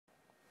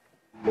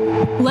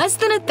Less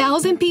than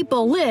 1,000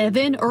 people live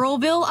in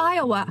Earlville,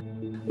 Iowa.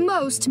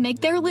 Most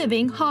make their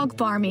living hog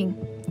farming.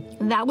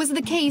 That was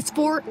the case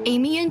for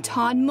Amy and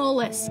Todd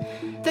Mullis.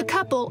 The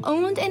couple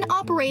owned and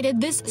operated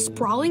this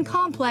sprawling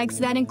complex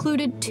that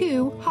included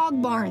 2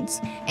 hog barns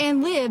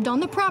and lived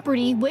on the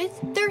property with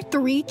their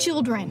 3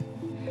 children.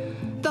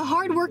 The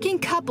hardworking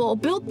couple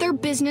built their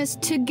business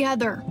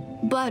together,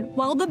 but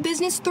while the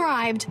business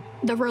thrived,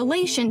 the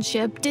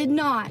relationship did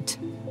not.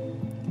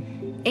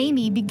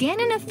 Amy began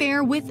an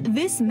affair with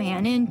this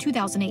man in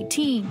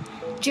 2018.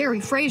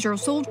 Jerry Frazier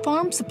sold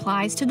farm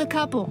supplies to the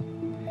couple.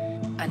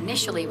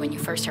 Initially, when you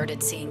first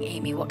started seeing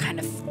Amy, what kind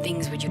of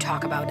things would you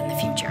talk about in the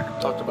future?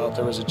 Talked about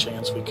there was a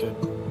chance we could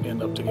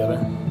end up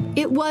together.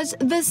 It was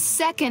the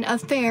second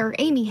affair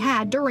Amy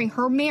had during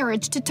her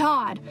marriage to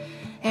Todd,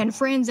 and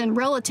friends and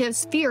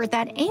relatives feared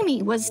that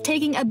Amy was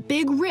taking a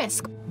big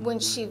risk. When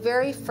she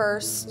very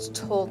first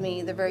told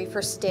me, the very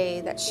first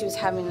day, that she was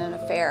having an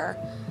affair,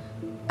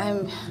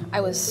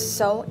 I was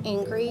so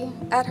angry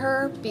at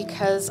her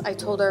because I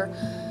told her,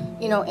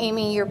 you know,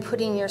 Amy, you're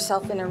putting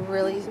yourself in a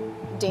really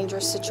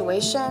dangerous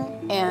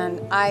situation,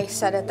 and I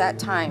said at that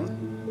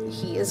time,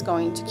 he is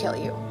going to kill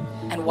you.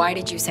 And why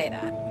did you say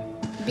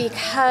that?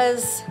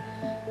 Because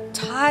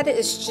Todd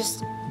is just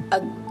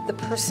the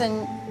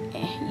person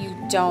you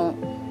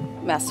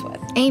don't mess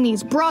with.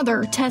 Amy's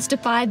brother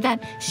testified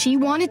that she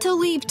wanted to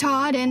leave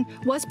Todd and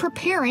was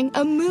preparing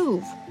a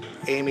move.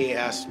 Amy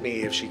asked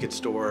me if she could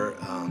store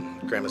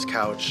Grandma's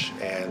couch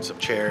and some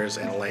chairs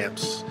and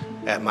lamps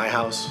at my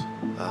house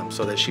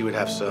so that she would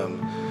have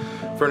some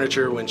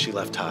furniture when she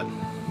left Todd.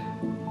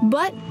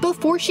 But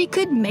before she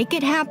could make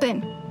it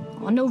happen,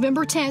 on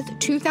November 10th,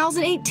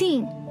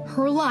 2018,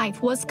 her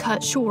life was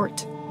cut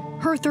short.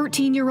 Her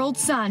 13-year-old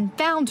son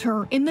found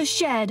her in the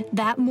shed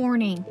that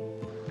morning.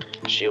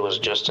 She was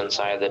just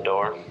inside the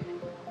door.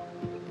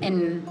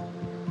 And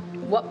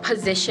what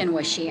position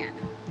was she in?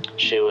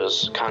 She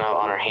was kind of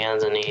on her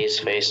hands and knees,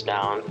 face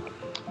down.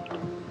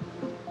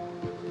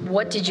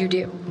 What did you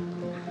do?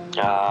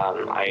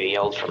 I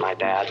yelled for my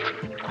dad.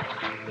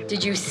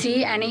 Did you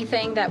see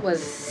anything that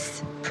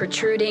was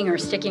protruding or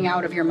sticking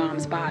out of your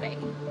mom's body?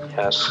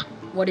 Yes.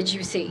 What did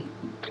you see?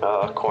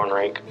 Corn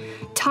rake.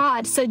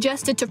 Todd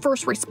suggested to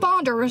first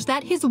responders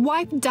that his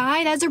wife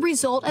died as a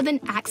result of an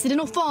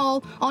accidental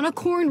fall on a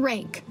corn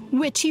rake,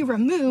 which he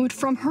removed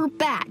from her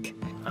back.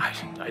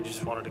 I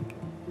just wanted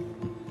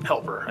to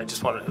help her. I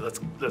just wanted to, let's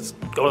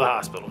go to the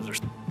hospital.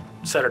 Just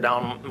set her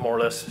down more or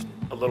less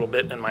a little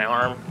bit in my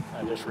arm.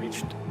 I just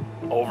reached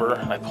over,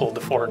 I pulled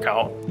the fork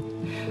out.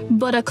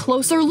 But a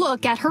closer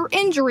look at her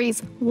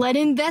injuries led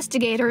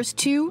investigators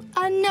to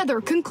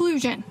another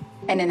conclusion.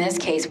 And in this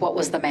case, what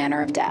was the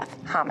manner of death?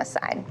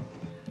 Homicide.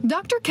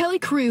 Dr. Kelly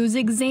Cruz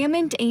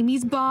examined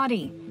Amy's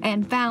body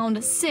and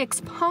found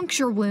 6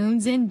 puncture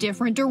wounds in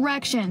different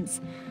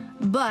directions,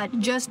 but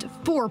just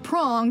 4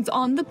 prongs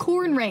on the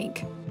corn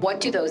rake.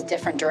 What do those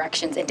different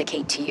directions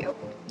indicate to you?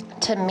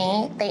 To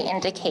me, they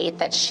indicate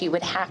that she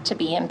would have to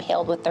be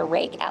impaled with the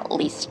rake at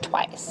least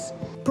twice.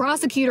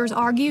 Prosecutors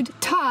argued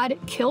Todd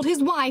killed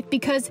his wife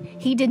because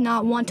he did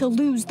not want to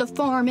lose the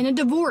farm in a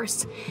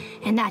divorce,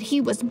 and that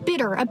he was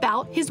bitter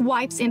about his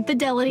wife's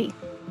infidelity.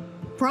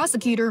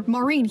 Prosecutor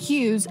Maureen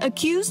Hughes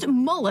accused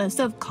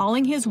Mullis of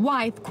calling his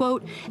wife,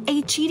 quote,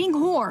 a cheating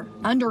whore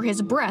under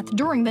his breath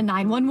during the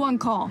 911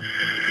 call.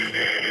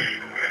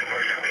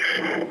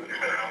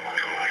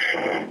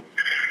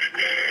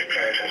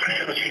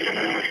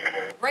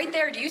 Right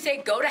there, do you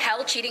say, go to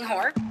hell, cheating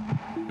whore?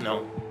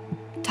 No.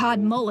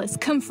 Todd Mullis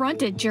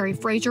confronted Jerry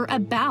Frazier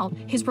about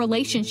his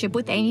relationship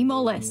with Amy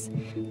Mullis,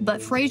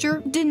 but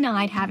Frazier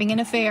denied having an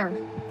affair.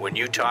 When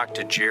you talked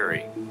to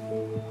Jerry,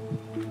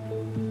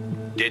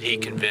 did he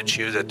convince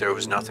you that there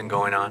was nothing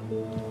going on?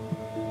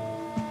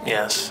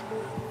 Yes.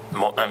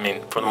 I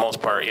mean, for the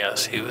most part,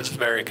 yes. He was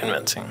very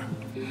convincing.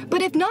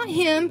 But if not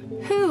him,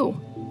 who?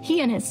 He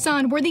and his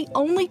son were the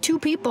only 2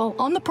 people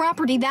on the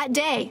property that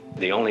day.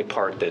 The only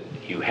part that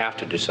you have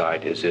to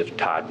decide is if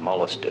Todd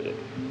Mullis did it.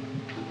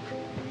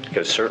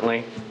 Because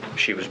certainly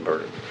she was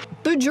murdered.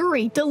 The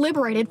jury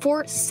deliberated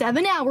for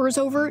 7 hours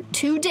over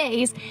 2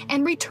 days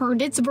and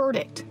returned its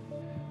verdict.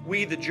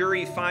 We, the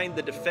jury, find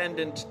the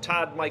defendant,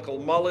 Todd Michael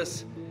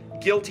Mullis,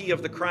 guilty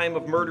of the crime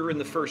of murder in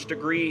the first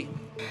degree.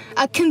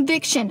 A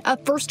conviction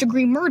of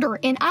first-degree murder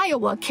in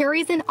Iowa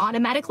carries an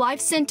automatic life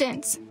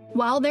sentence.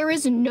 While there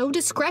is no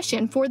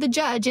discretion for the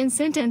judge in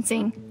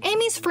sentencing,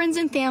 Amy's friends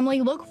and family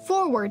look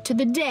forward to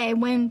the day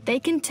when they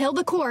can tell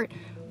the court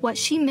what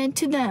she meant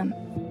to them.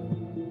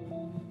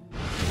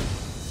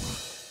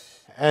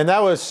 And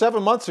that was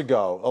 7 months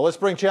ago. Let's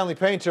bring Chanley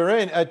Painter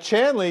in.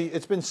 Chanley,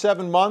 it's been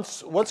 7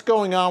 months. What's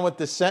going on with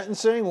the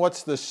sentencing?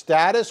 What's the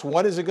status?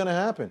 When is it going to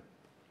happen?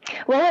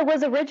 Well, it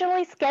was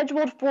originally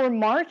scheduled for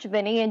March,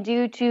 Vinny, and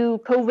due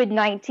to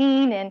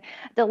COVID-19 and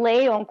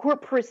delay on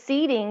court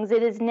proceedings,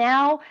 it is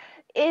now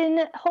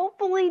in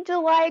hopefully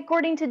July,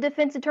 according to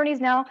defense attorneys.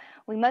 Now,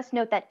 we must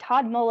note that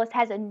Todd Mullis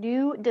has a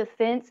new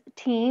defense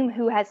team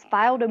who has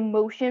filed a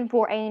motion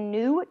for a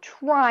new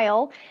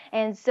trial.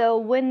 And so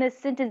when the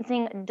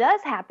sentencing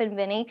does happen,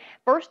 Vinny,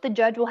 first the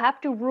judge will have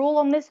to rule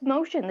on this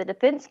motion. The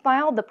defense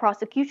filed, the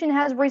prosecution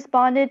has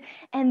responded,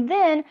 and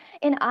then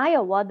in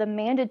Iowa, the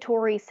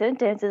mandatory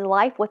sentence is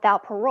life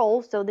without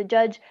parole. So the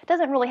judge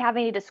doesn't really have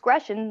any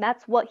discretion.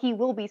 That's what he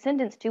will be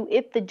sentenced to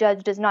if the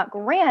judge does not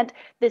grant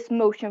this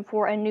motion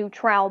for a new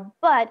trial.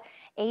 But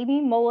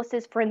Amy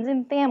Mullis's friends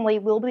and family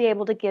will be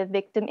able to give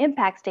victim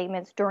impact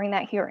statements during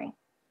that hearing.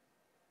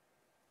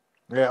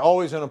 Yeah,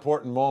 always an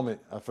important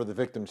moment for the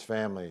victim's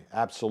family.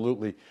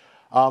 Absolutely.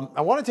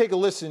 I want to take a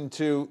listen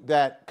to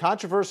that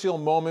controversial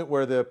moment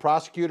where the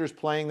prosecutor's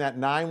playing that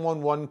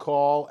 911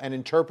 call and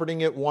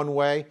interpreting it one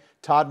way,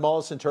 Todd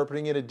Mullis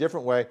interpreting it a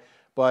different way.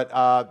 But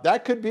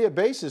that could be a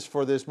basis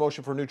for this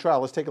motion for a new trial.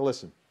 Let's take a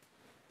listen.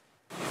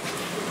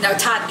 Now,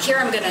 Todd, here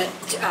I'm gonna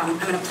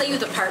play you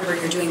the part where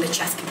you're doing the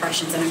chest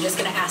compressions, and I'm just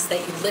gonna ask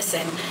that you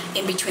listen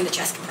in between the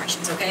chest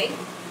compressions, okay?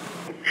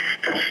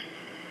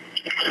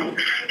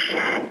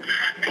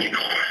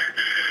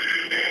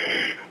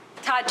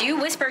 Todd, do you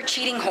whisper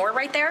cheating whore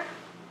right there?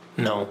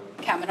 No.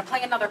 Okay, I'm gonna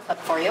play another clip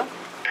for you.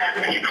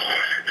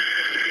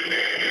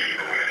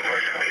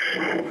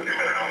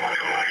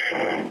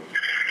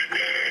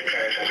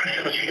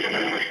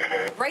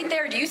 Right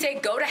there, do you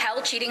say go to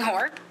hell, cheating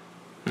whore?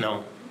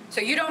 No. So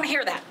you don't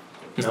hear that?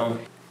 No.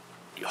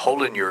 You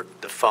holding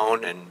the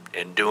phone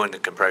and doing the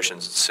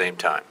compressions at the same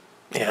time?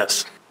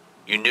 Yes.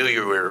 You knew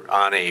you were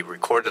on a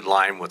recorded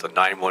line with a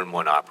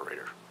 911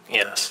 operator?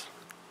 Yes.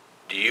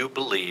 Do you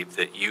believe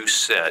that you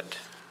said,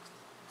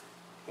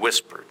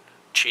 whispered,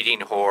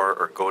 cheating whore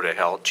or go to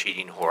hell,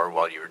 cheating whore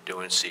while you were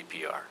doing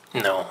CPR?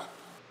 No.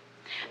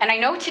 And I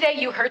know today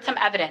you heard some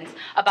evidence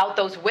about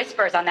those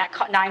whispers on that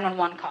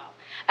 911 call.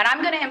 And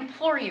I'm going to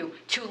implore you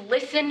to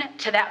listen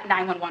to that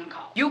 911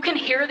 call. You can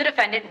hear the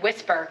defendant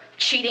whisper,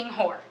 cheating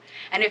whore.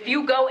 And if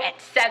you go at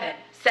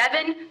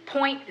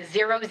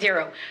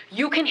 7.00,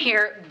 you can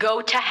hear,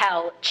 go to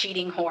hell,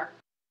 cheating whore.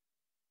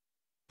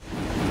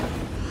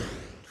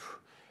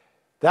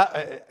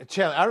 That,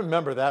 Chandler, I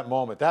remember that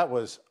moment. That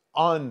was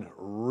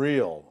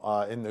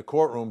unreal in the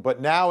courtroom. But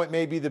now it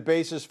may be the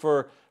basis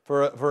for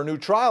a new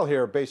trial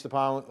here based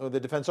upon the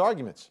defense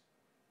arguments.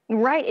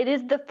 Right. It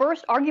is the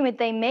first argument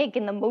they make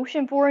in the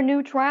motion for a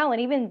new trial.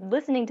 And even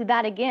listening to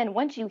that again,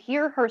 once you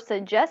hear her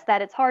suggest that,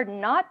 it's hard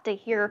not to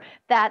hear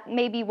that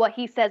maybe what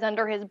he says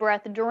under his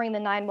breath during the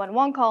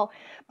 911 call.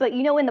 But,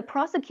 you know, in the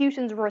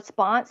prosecution's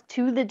response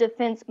to the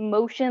defense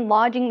motion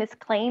lodging this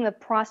claim of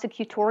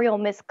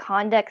prosecutorial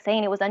misconduct,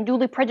 saying it was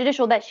unduly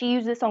prejudicial that she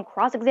used this on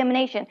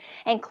cross-examination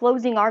and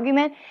closing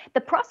argument,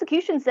 the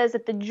prosecution says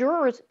that the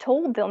jurors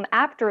told them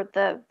after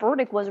the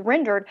verdict was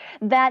rendered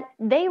that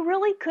they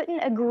really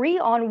couldn't agree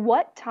on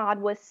what Todd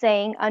was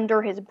saying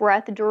under his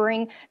breath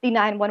during the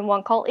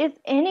 911 call, if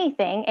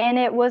anything, and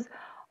it was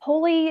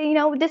wholly, you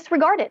know,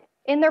 disregarded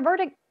in their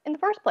verdict in the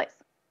first place.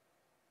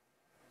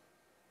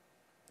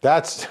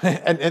 That's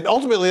and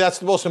ultimately that's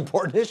the most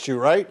important issue,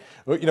 right?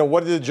 You know,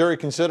 what did the jury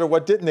consider?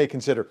 What didn't they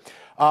consider?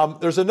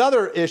 There's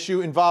another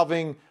issue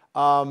involving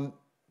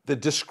the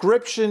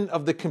description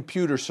of the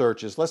computer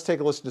searches. Let's take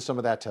a listen to some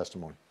of that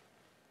testimony.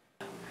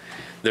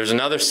 There's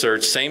another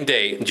search, same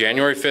date,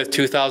 January 5th,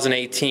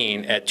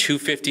 2018 at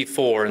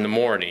 2:54 in the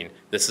morning.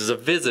 This is a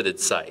visited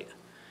site.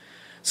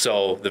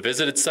 So the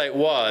visited site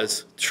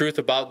was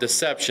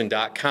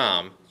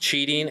truthaboutdeception.com,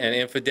 cheating and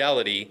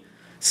infidelity,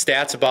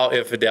 stats about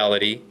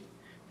infidelity,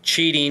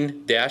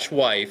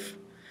 cheating-wife,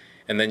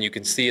 and then you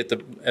can see at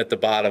the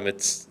bottom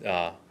it's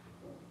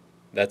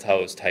that's how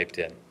it was typed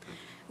in.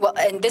 Well,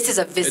 and this is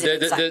a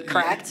visited site,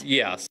 correct?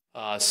 Yes.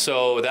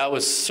 So that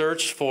was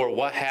searched for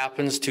what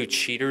happens to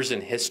cheaters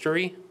in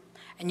history.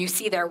 And you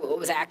see there what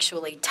was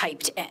actually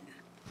typed in.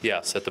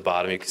 Yes, at the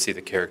bottom you can see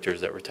the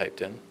characters that were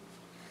typed in.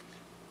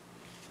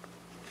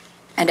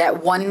 And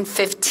at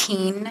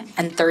 1:15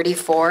 and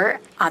 34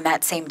 on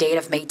that same date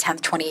of May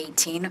 10th,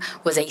 2018,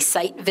 was a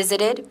site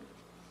visited.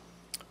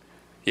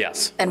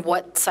 Yes. And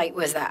what site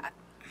was that?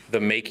 The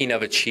Making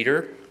of a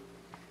Cheater.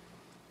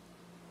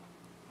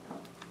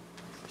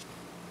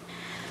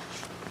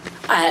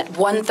 At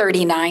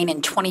 1:39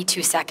 and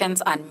 22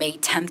 seconds on May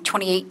 10th,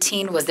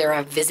 2018, was there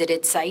a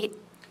visited site?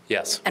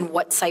 Yes. And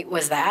what site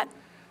was that?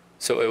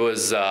 So it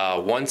was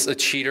once a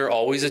cheater,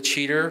 always a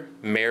cheater,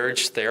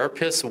 marriage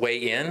therapist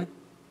weigh in.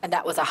 And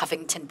that was a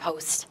Huffington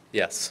Post.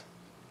 Yes.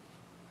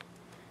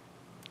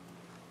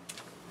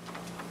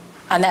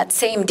 On that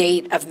same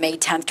date of May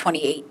 10th,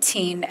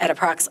 2018, at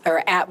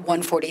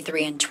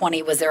 1:43 and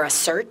 20, was there a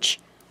search?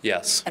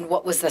 Yes. And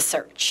what was the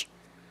search?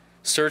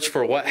 Search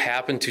for what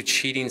happened to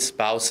cheating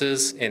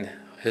spouses in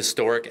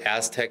historic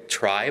Aztec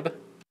tribe.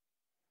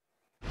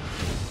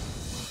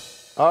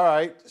 All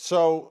right.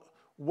 So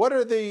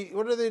what's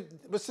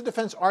the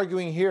defense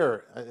arguing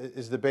here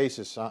is the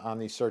basis on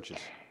these searches?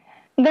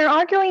 They're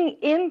arguing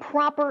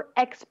improper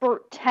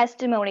expert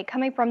testimony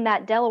coming from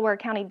that Delaware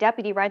County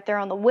deputy right there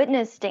on the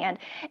witness stand.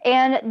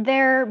 And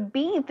their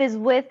beef is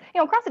with,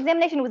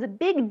 cross-examination was a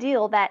big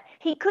deal that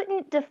he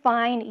couldn't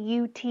define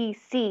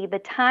UTC, the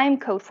time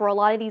code for a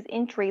lot of these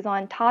entries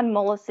on Todd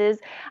Mullis's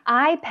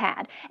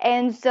iPad.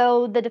 And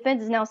so the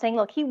defense is now saying,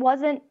 look, he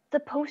wasn't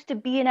supposed to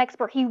be an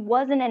expert. He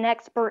wasn't an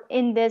expert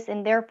in this,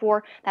 and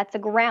therefore that's a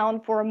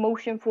ground for a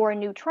motion for a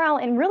new trial.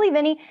 And really,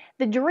 Vinny,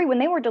 the jury, when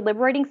they were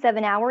deliberating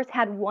 7 hours,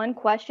 had one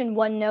question,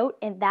 one note,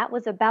 and that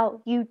was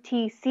about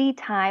UTC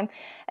time.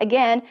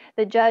 Again,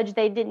 the judge,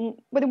 they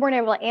weren't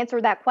able to answer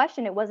that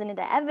question. It wasn't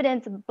into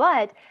evidence,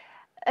 but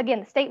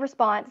again, the state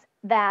response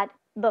that,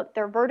 look,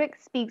 their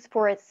verdict speaks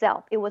for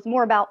itself. It was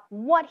more about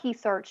what he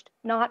searched,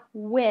 not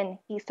when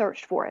he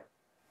searched for it.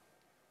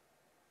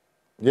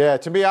 Yeah,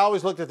 to me, I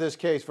always looked at this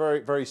case very,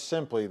 very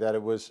simply, that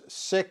it was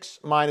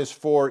 6 minus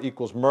 4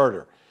 equals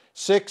murder.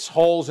 6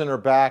 holes in her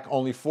back,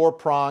 only 4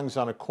 prongs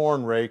on a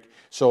corn rake,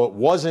 so it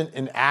wasn't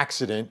an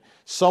accident.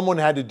 Someone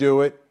had to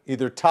do it,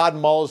 either Todd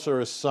Mullis or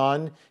his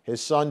son.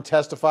 His son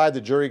testified,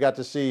 the jury got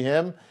to see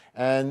him,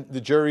 and the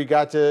jury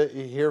got to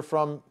hear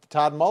from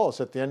Todd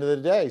Mullis at the end of the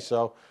day.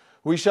 So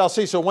we shall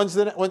see. So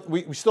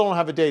we still don't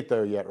have a date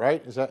there yet,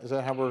 right? Is that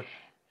how we're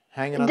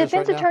hanging on this right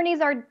now? Defense attorneys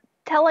are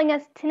telling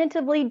us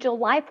tentatively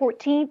July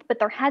 14th, but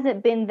there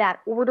hasn't been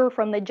that order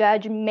from the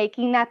judge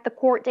making that the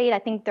court date. I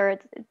think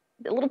it's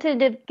a little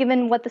tentative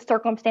given what the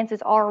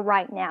circumstances are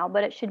right now,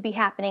 but it should be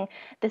happening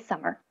this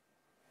summer.